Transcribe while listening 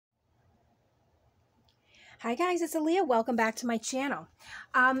Hi guys, it's Alia. Welcome back to my channel.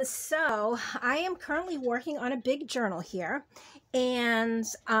 So I am currently working on a big journal here, and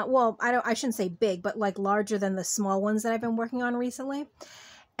well, I shouldn't say big, but like larger than the small ones that I've been working on recently.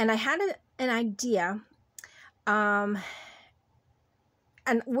 And I had an idea, and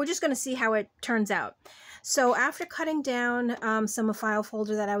we're just going to see how it turns out. So after cutting down some file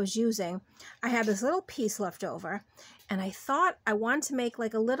folder that I was using, I had this little piece left over, and I thought I wanted to make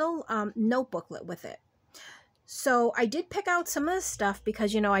like a little notebooklet with it. So I did pick out some of the stuff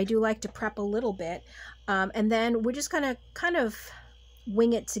because, you know, I do like to prep a little bit. And then we're just going to kind of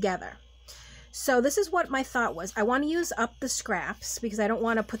wing it together. So this is what my thought was. I want to use up the scraps because I don't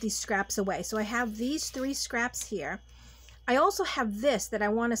want to put these scraps away. So I have these 3 scraps here. I also have this that I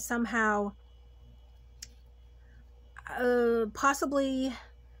want to somehow possibly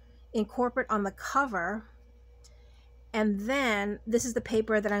incorporate on the cover. And then this is the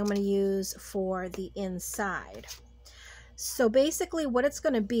paper that I'm going to use for the inside. So basically what it's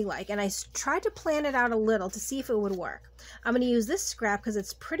going to be like, and I tried to plan it out a little to see if it would work. I'm going to use this scrap because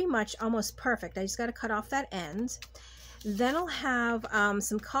it's pretty much almost perfect. I just got to cut off that end. Then I'll have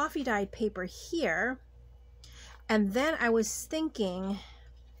some coffee dyed paper here. And then I was thinking,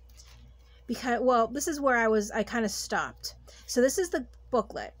 because, well, this is where I kind of stopped. So this is the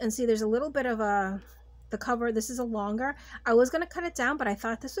booklet. And see, there's a little bit of the cover. This is a longer. I was going to cut it down, but I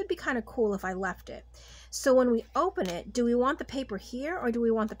thought this would be kind of cool if I left it. So when we open it, do we want the paper here or do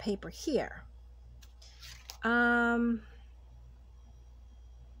we want the paper here?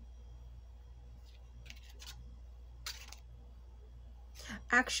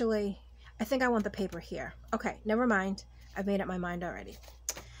 Actually, I think I want the paper here. Okay, never mind. I've made up my mind already.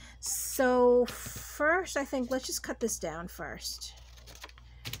 So first, I think let's just cut this down first.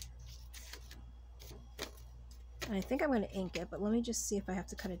 And I think I'm going to ink it, but let me just see if I have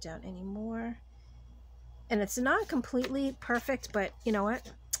to cut it down anymore. And it's not completely perfect, but you know what?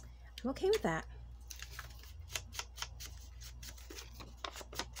 I'm okay with that.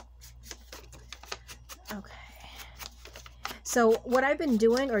 Okay. So what I've been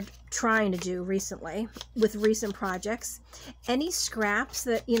doing or trying to do recently with recent projects, any scraps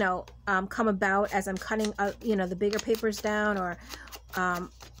that, you know, come about as I'm cutting, you know, the bigger papers down or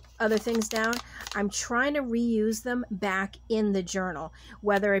other things down, I'm trying to reuse them back in the journal,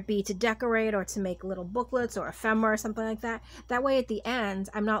 whether it be to decorate or to make little booklets or ephemera or something like that. That way at the end,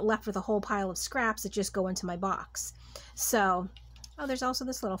 I'm not left with a whole pile of scraps that just go into my box. So, oh, there's also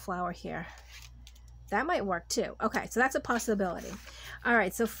this little flower here. That might work too. Okay, so that's a possibility. All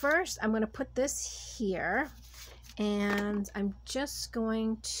right, so first I'm going to put this here, and I'm just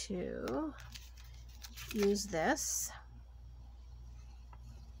going to use this.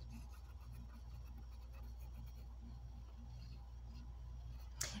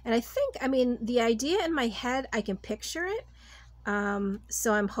 And I think, I mean, the idea in my head, I can picture it.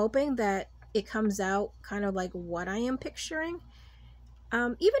 So I'm hoping that it comes out kind of like what I am picturing.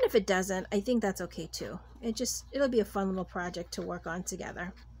 Even if it doesn't, I think that's okay too. It'll be a fun little project to work on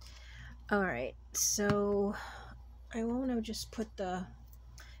together. All right, so I want to just put the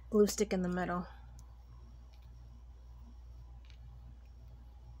glue stick in the middle.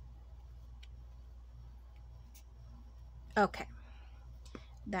 Okay.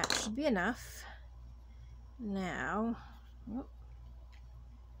 That should be enough. Now,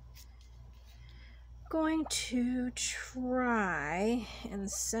 going to try and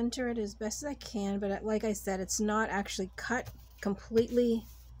center it as best as I can, but like I said, it's not actually cut completely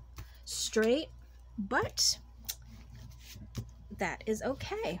straight, but that is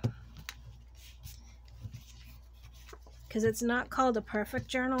okay. Because it's not called a perfect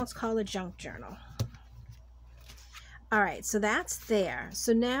journal, it's called a junk journal. All right, so that's there.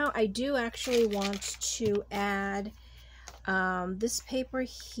 So now I do actually want to add this paper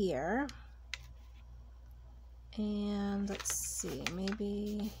here. And let's see,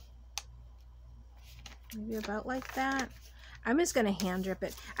 maybe about like that. I'm just going to hand drip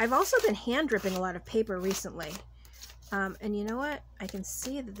it. I've also been hand dripping a lot of paper recently. And you know what? I can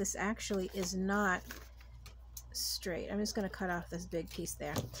see that this actually is not straight. I'm just going to cut off this big piece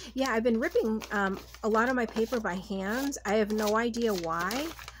there. Yeah, I've been ripping a lot of my paper by hand. I have no idea why,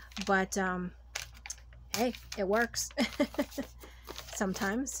 but hey, it works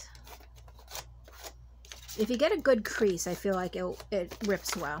sometimes. If you get a good crease, I feel like it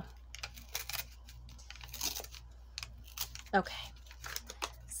rips well. Okay,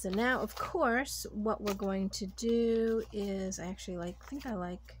 so now of course what we're going to do is I think I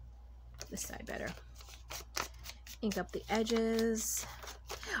like this side better. Ink up the edges.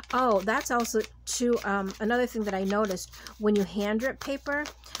 Oh, that's also too another thing that I noticed when you hand drip paper.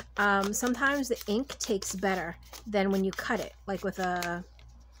 Sometimes the ink takes better than when you cut it, like with a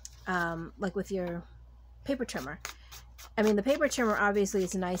like with your paper trimmer. I mean, the paper trimmer obviously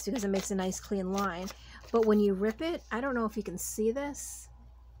is nice because it makes a nice clean line, but when you rip it, I don't know if you can see this,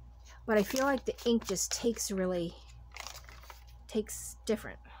 but I feel like the ink just takes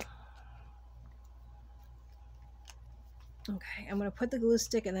different. Okay, I'm gonna put the glue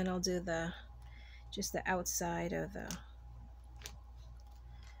stick and then I'll do just the outside of the...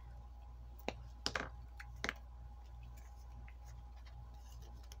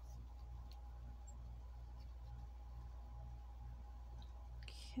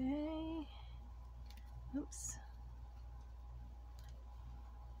 Okay. Oops.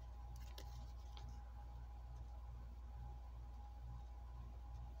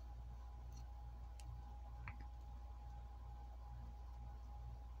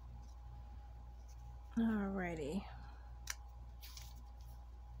 Alrighty.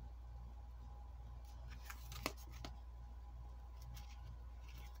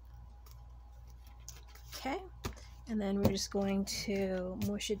 Okay, and then we're just going to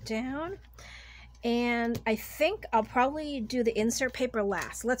mush it down. And I think I'll probably do the insert paper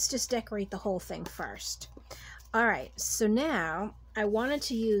last. Let's just decorate the whole thing first. All right, so now I wanted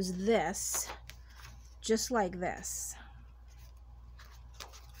to use this just like this.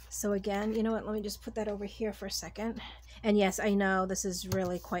 So again, you know what, let me just put that over here for a second. And yes, I know this is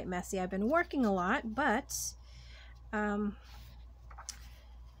really quite messy. I've been working a lot, but you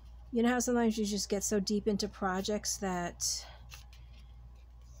know how sometimes you just get so deep into projects that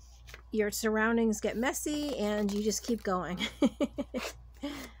your surroundings get messy and you just keep going.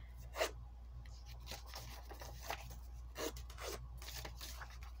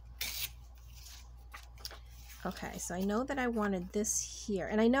 Okay, so I know that I wanted this here,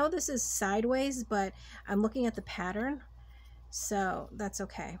 and I know this is sideways, but I'm looking at the pattern, so that's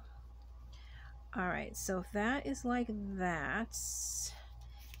okay. All right, so if that is like that,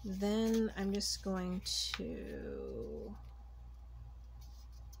 then I'm just going to...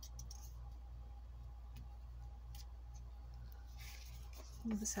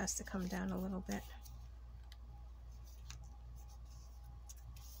 This has to come down a little bit.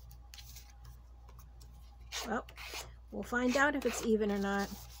 Well, we'll find out if it's even or not.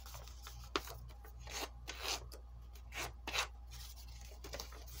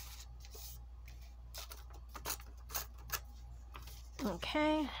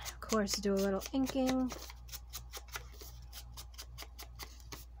 Okay, of course, do a little inking.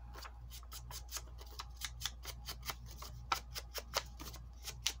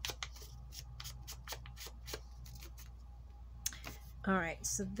 All right,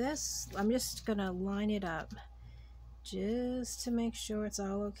 so this, I'm just gonna line it up just to make sure it's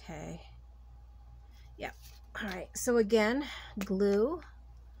all okay. Yep. All right, so again, glue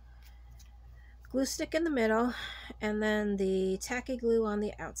stick in the middle, and then the tacky glue on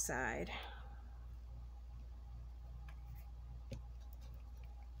the outside.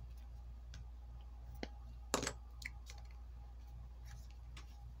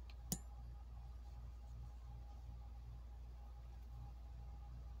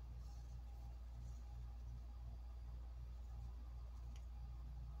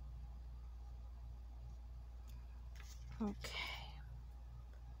 Okay.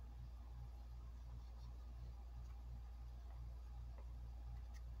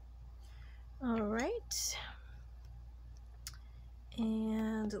 All right.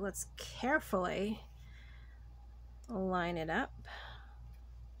 And let's carefully line it up.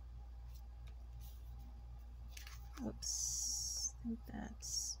 Oops, I think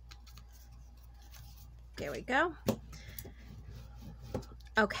that's... There we go.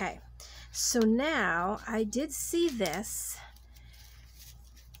 Okay, so now I did see this.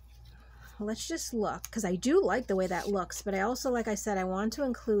 Let's just look, because I do like the way that looks, but I also, like I said, I want to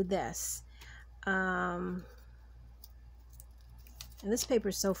include this. And this paper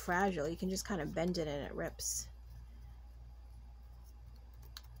is so fragile, you can just kind of bend it and it rips.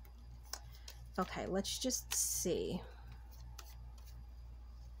 Okay, let's just see.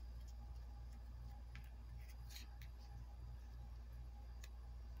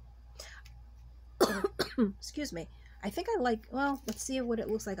 Excuse me. I think I like, well, let's see what it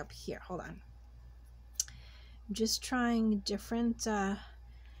looks like up here. Hold on. I'm just trying different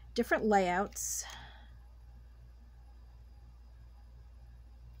layouts.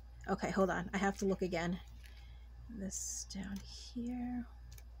 Okay, hold on. I have to look again. This down here.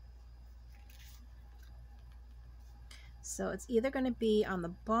 So it's either going to be on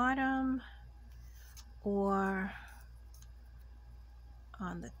the bottom or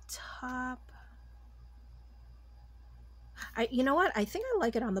on the top. You know what? I think I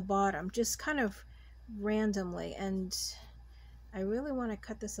like it on the bottom, just kind of randomly. And I really want to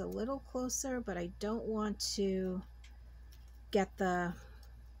cut this a little closer, but I don't want to get the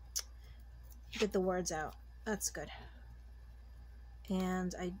words out. That's good.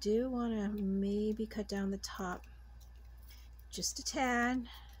 And I do want to maybe cut down the top just a tad.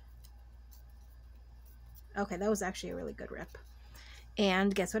 Okay, that was actually a really good rip.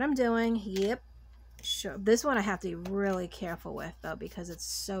 And guess what I'm doing? Yep. Sure. This one I have to be really careful with, though, because it's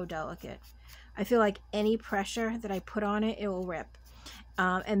so delicate. I feel like any pressure that I put on it, it will rip.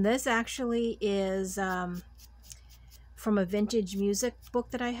 And this actually is from a vintage music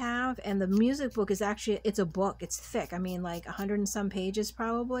book that I have. And the music book is actually, it's a book. It's thick. I mean, like 100 and some pages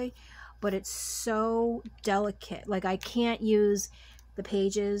probably. But it's so delicate. Like, I can't use the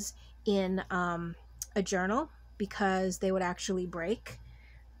pages in a journal because they would actually break.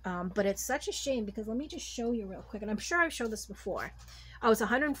 But it's such a shame because let me just show you real quick. And I'm sure I've showed this before. Oh, it's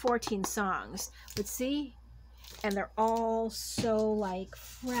 114 songs. But see? And they're all so like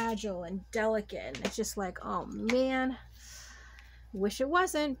fragile and delicate. And it's just like, oh man. Wish it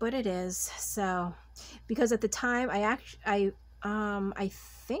wasn't, but it is. So, because at the time I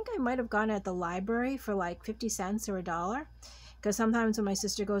think I might have gone at the library for like 50 cents or $1. Because sometimes when my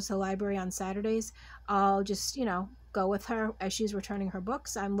sister goes to the library on Saturdays, I'll just, you know, go with her as she's returning her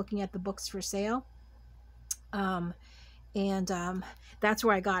books. I'm looking at the books for sale. That's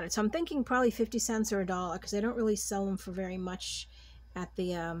where I got it. So I'm thinking probably 50 cents or $1 because they don't really sell them for very much at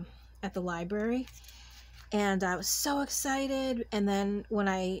the library. And I was so excited. And then when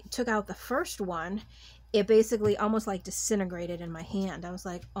I took out the first one, it basically almost like disintegrated in my hand. I was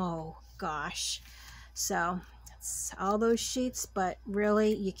like, oh gosh. So it's all those sheets, but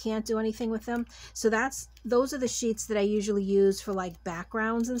really you can't do anything with them. So those are the sheets that I usually use for like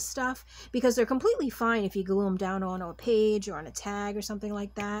backgrounds and stuff, because they're completely fine if you glue them down on a page or on a tag or something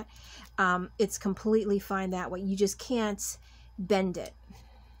like that. It's completely fine that way. You just can't bend it.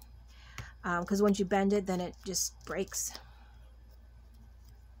 Because once you bend it, then it just breaks.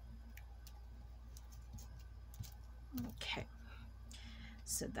 Okay.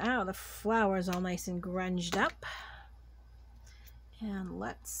 So now the flower is all nice and grunged up. And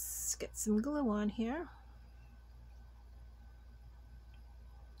let's get some glue on here.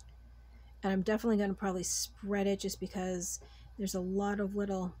 And I'm definitely going to probably spread it just because there's a lot of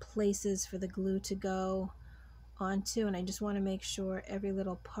little places for the glue to go onto. And I just want to make sure every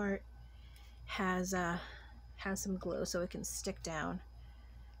little part has some glue so it can stick down.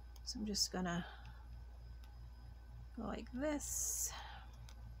 So I'm just gonna go like this.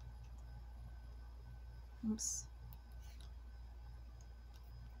 Oops.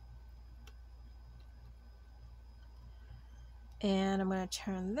 And I'm going to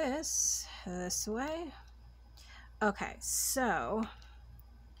turn this way. Okay, so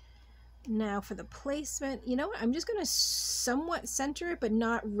now for the placement, you know what? I'm just going to somewhat center it, but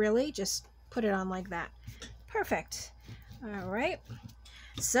not really. Just put it on like that. Perfect. All right.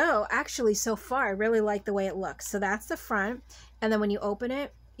 So actually, so far, I really like the way it looks. So that's the front. And then when you open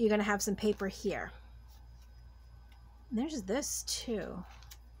it, you're going to have some paper here. There's this too.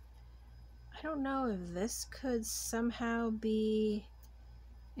 I don't know if this could somehow be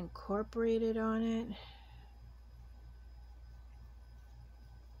incorporated on it.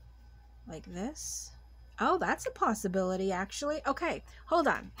 Like this. Oh, that's a possibility actually. Okay, hold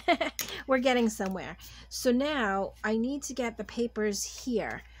on. We're getting somewhere. So now I need to get the papers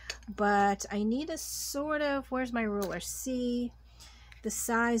here, but I need to sort of, where's my ruler? See the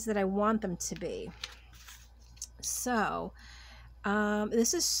size that I want them to be. So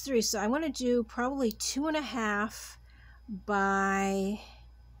this is 3, so I want to do probably 2.5 by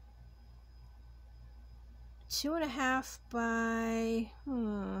 2.5 by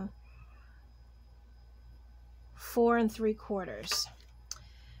 4 3/4.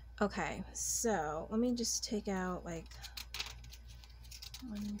 Okay, so let me just take out like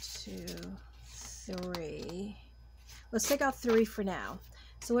 1, 2, 3. Let's take out 3 for now.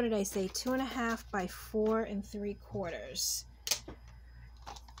 So what did I say? 2.5 by 4 3/4.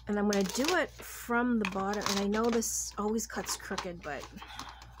 And I'm going to do it from the bottom. And I know this always cuts crooked, but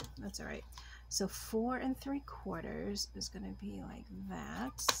that's all right. So 4 3/4 is going to be like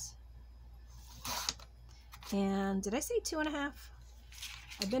that. And did I say 2.5?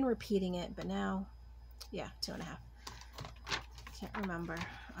 I've been repeating it, but now, yeah, 2.5. Can't remember.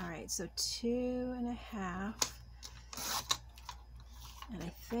 All right, so 2.5. And I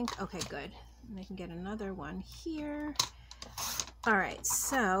think, okay, good. And I can get another one here. All right,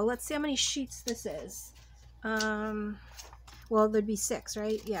 so let's see how many sheets this is. Well, there'd be 6,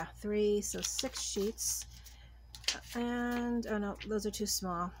 right? Yeah, 3, so 6 sheets. And, oh no, those are too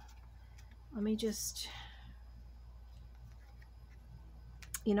small. Let me just,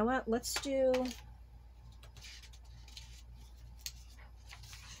 you know what? Let's do,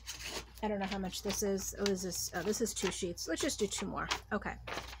 I don't know how much this is. Oh, is this? Oh, this is 2 sheets. Let's just do 2 more. Okay.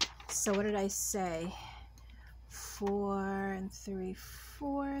 So what did I say? 4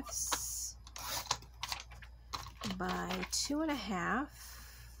 3/4 by 2.5.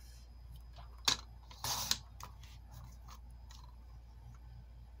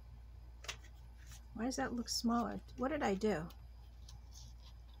 Why does that look smaller? What did I do?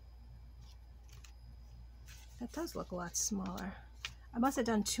 That does look a lot smaller. I must have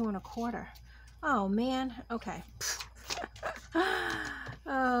done 2 1/4. Oh man. Okay.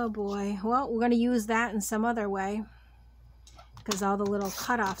 Oh boy. Well, we're going to use that in some other way, because all the little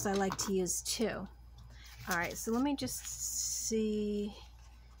cutoffs I like to use too. All right, so let me just see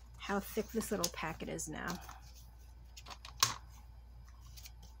how thick this little packet is now.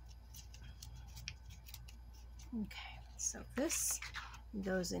 Okay, so this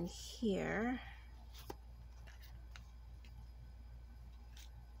goes in here.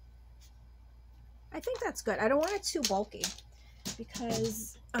 I think that's good. I don't want it too bulky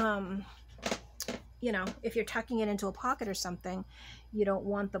because, you know, if you're tucking it into a pocket or something, you don't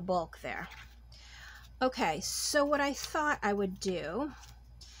want the bulk there. Okay, so what I thought I would do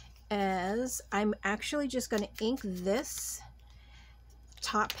is I'm actually just going to ink this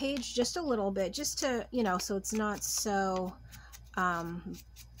top page just a little bit, just to, you know, so it's not so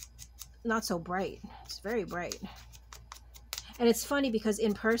bright. It's very bright. And it's funny because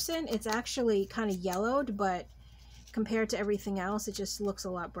in person it's actually kind of yellowed, but compared to everything else it just looks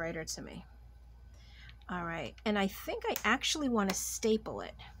a lot brighter to me. All right, and I think I actually want to staple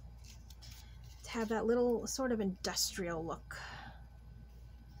it to have that little sort of industrial look.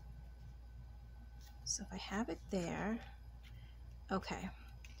 So if I have it there, okay.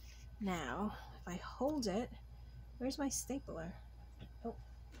 Now, if I hold it, where's my stapler? Oh,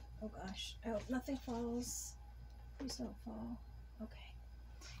 oh gosh. Oh, nothing falls. Please don't fall. Okay.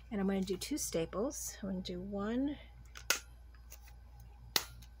 And I'm going to do 2 staples. I'm going to do 1.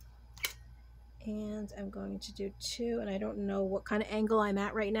 And I'm going to do 2. And I don't know what kind of angle I'm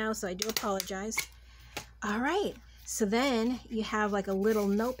at right now, so I do apologize. All right. So then you have like a little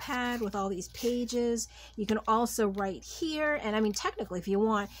notepad with all these pages. You can also write here. And I mean, technically, if you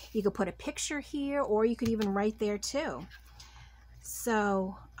want, you could put a picture here, or you could even write there too.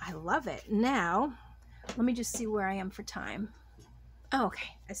 So I love it. Now, let me just see where I am for time. Oh,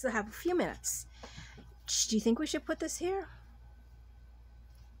 okay, I still have a few minutes. Do you think we should put this here?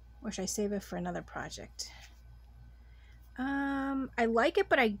 Or should I save it for another project? I like it,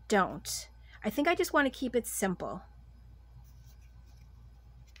 but I don't. I think I just want to keep it simple.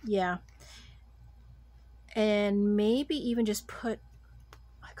 Yeah. And maybe even just put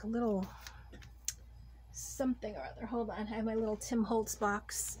like a little something or other. Hold on, I have my little Tim Holtz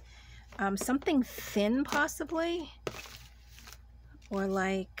box. Something thin possibly. Or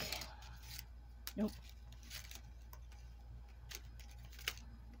like, nope.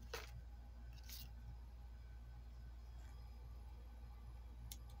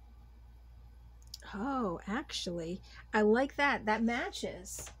 Oh, actually, I like that. That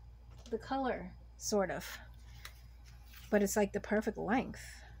matches the color, sort of. But it's like the perfect length.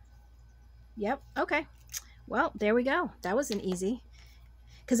 Yep, okay. Well, there we go. That was an easy.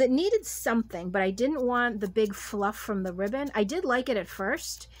 Because it needed something, but I didn't want the big fluff from the ribbon. I did like it at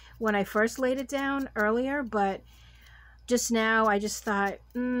first, when I first laid it down earlier, but just now I just thought,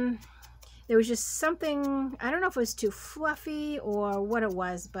 there was just something, I don't know if it was too fluffy or what it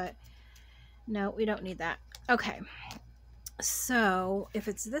was, but no, we don't need that. Okay, so if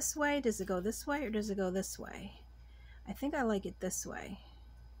it's this way, does it go this way or does it go this way? I think I like it this way.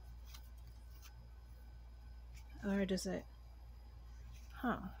 Or does it?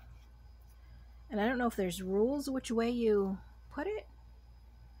 Huh. And I don't know if there's rules which way you put it.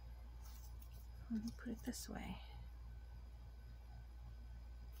 Let me put it this way.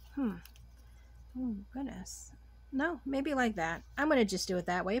 Oh, goodness. No, maybe like that. I'm going to just do it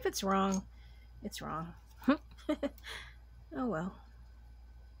that way. If it's wrong, it's wrong. Oh, well.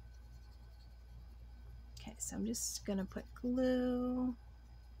 Okay, so I'm just going to put glue.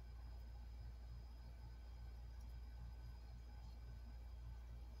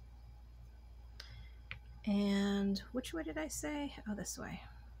 And which way did I say? Oh, this way.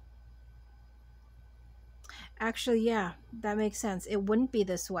 Actually, yeah, that makes sense. It wouldn't be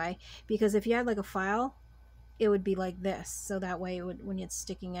this way because if you had like a file, it would be like this. So that way it would, when it's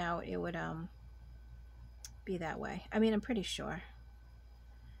sticking out, it would be that way. I mean, I'm pretty sure.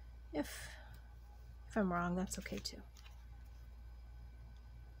 If If I'm wrong, that's okay too.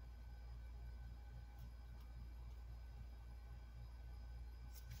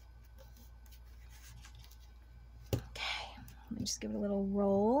 Okay, let me just give it a little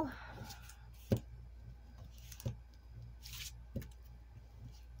roll.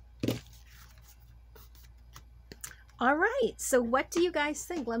 All right, so what do you guys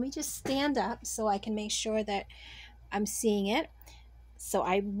think? Let me just stand up so I can make sure that I'm seeing it. So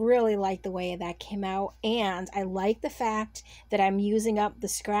I really like the way that came out, and I like the fact that I'm using up the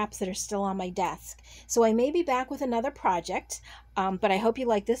scraps that are still on my desk. So I may be back with another project, but I hope you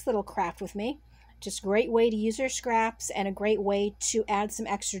like this little craft with me. Just a great way to use your scraps and a great way to add some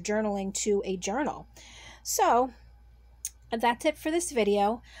extra journaling to a journal. So that's it for this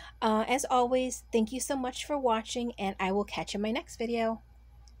video. As always, thank you so much for watching, and I will catch you in my next video.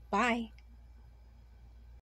 Bye.